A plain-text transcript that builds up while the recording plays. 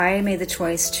I made the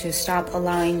choice to stop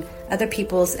allowing other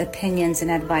people's opinions and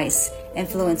advice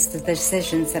influence the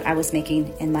decisions that I was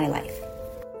making in my life.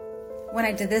 When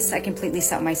I did this, I completely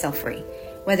set myself free,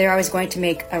 whether I was going to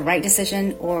make a right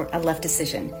decision or a left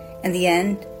decision. In the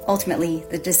end, ultimately,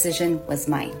 the decision was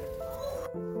mine.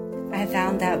 I have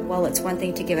found that while it's one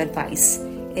thing to give advice,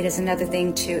 it is another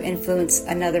thing to influence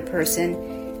another person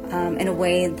in a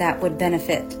way that would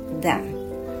benefit them.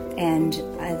 And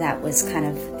that was kind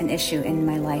of an issue in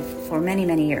my life for many,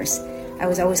 many years. I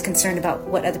was always concerned about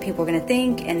what other people were going to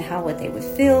think and how what they would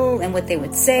feel and what they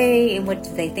would say and what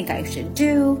they think I should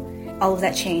do. All of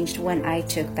that changed when I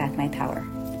took back my power.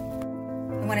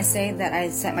 And when I say that I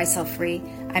set myself free,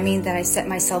 I mean that I set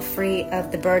myself free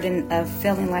of the burden of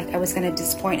feeling like I was going to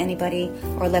disappoint anybody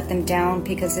or let them down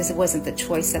because this wasn't the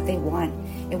choice that they want.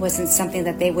 It wasn't something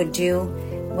that they would do,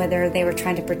 whether they were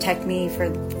trying to protect me for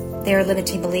their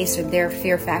limiting beliefs or their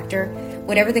fear factor.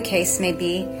 Whatever the case may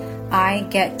be, I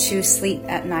get to sleep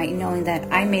at night knowing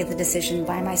that I made the decision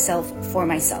by myself for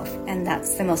myself, and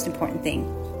that's the most important thing.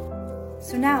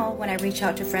 So now, when I reach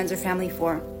out to friends or family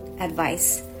for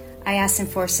advice, I ask them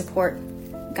for support,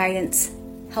 guidance,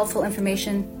 helpful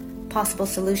information, possible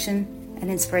solution, and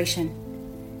inspiration.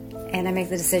 And I make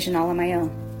the decision all on my own.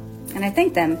 And I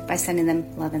thank them by sending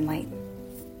them love and light.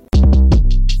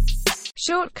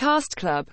 Shortcast Club.